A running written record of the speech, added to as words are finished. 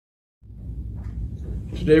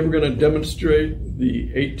Today we're going to demonstrate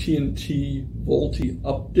the AT&T VoLTE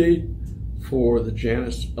update for the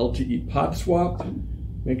Janus LTE POTSwap.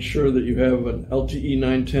 Make sure that you have an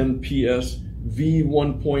LTE910P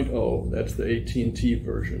V1.00. That's the AT&T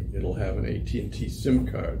version. It'll have an AT&T SIM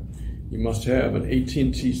card. You must have an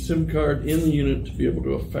AT&T SIM card in the unit to be able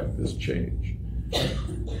to effect this change.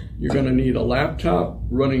 You're going to need a laptop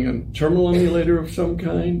running a terminal emulator of some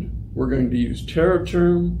kind. We're going to use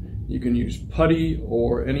TerraTerm. You can use PuTTY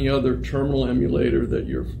or any other terminal emulator that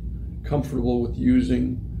you're comfortable with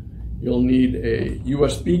using. You'll need a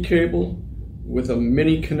USB cable with a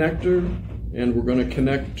mini connector, and we're going to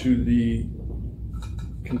connect to the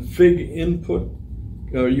config input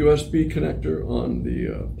USB connector on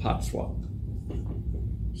the POTSwap.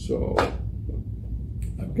 So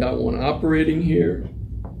I've got one operating here.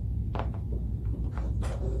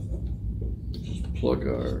 Just plug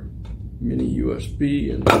our mini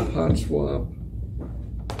USB into the POTSwap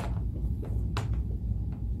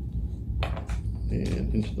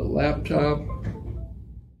and into the laptop.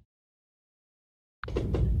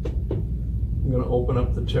 I'm going to open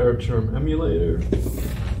up the TerraTerm emulator,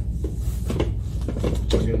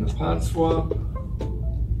 plug in the POTSwap,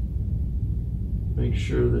 make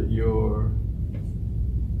sure that your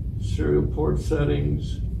serial port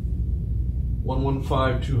settings,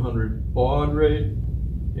 115/200 baud rate,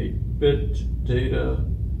 8-bit data,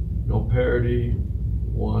 no parity,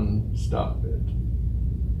 1 stop bit.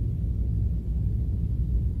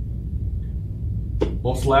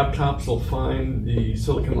 Most laptops will find the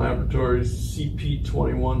Silicon Laboratories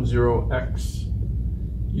CP210X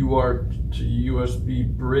UART to USB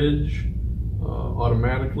bridge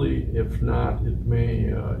automatically. If not, it may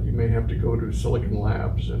you may have to go to Silicon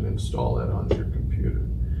Labs and install that on your computer.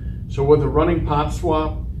 So with a running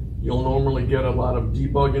POTSwap, you'll normally get a lot of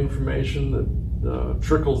debug information that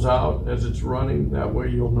trickles out as it's running. That way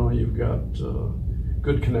you'll know you've got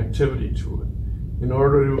good connectivity to it. In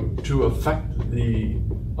order to affect the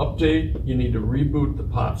update, you need to reboot the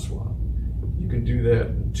POTSwap. You can do that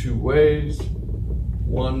in 2 ways.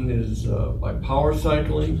 One is by power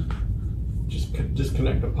cycling. Just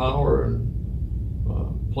disconnect the power and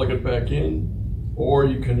plug it back in. Or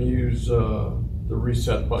you can use the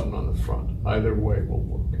reset button on the front. Either way will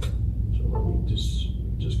work. So let me just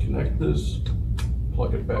disconnect this,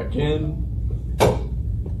 plug it back in.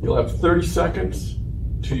 You'll have 30 seconds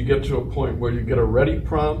till you get to a point where you get a ready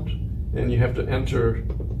prompt and you have to enter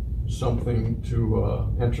something to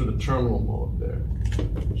enter the terminal mode there.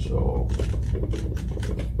 So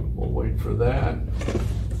we'll wait for that.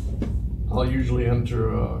 I'll usually enter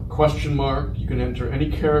a question mark. You can enter any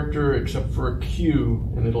character except for a Q,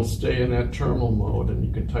 and it'll stay in that terminal mode, and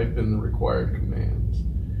you can type in the required commands.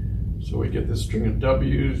 So we get this string of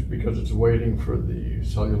W's because it's waiting for the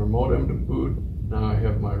cellular modem to boot. Now I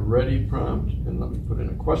have my ready prompt, and let me put in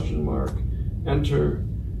a question mark, enter,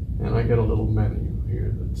 and I get a little menu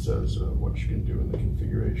here that says what you can do in the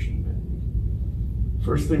configuration menu.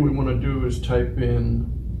 First thing we want to do is type in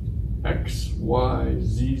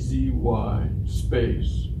XYZZY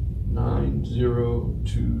space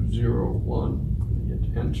 90201,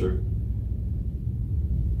 hit enter,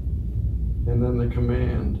 and then the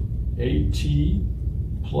command AT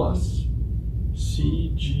plus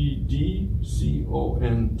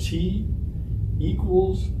CGDCONT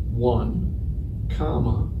equals 1,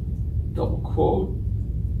 comma, double quote,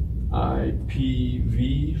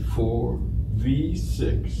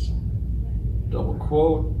 IPv4v6, double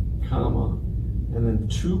quote, comma, and then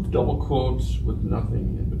 2 double quotes with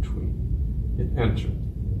nothing in between. Hit enter.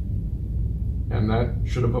 And that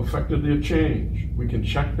should have affected the change. We can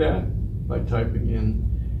check that by typing in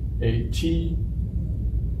AT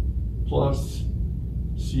plus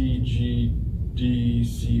CGDCONT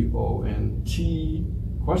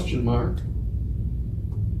question mark.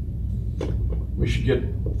 We should get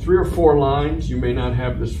 3 or 4 lines. You may not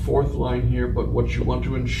have this 4th line here, but what you want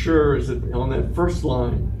to ensure is that on that first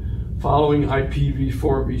line, following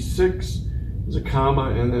IPv4v6 is a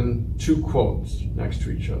comma and then 2 quotes next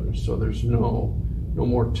to each other. So there's no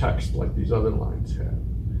more text like these other lines have.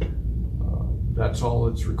 That's all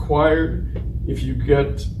that's required. If you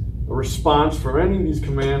get a response for any of these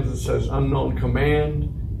commands that says unknown command,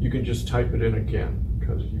 you can just type it in again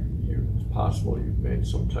because it's possible you've made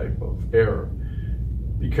some type of error.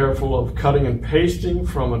 Be careful of cutting and pasting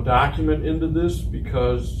from a document into this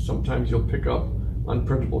because sometimes you'll pick up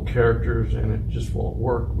unprintable characters and it just won't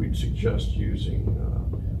work. We'd suggest using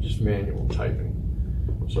just manual typing.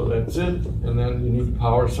 So that's it, and then you need to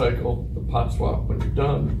power cycle the POTSwap when you're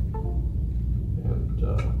done, and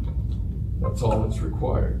that's all that's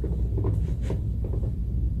required.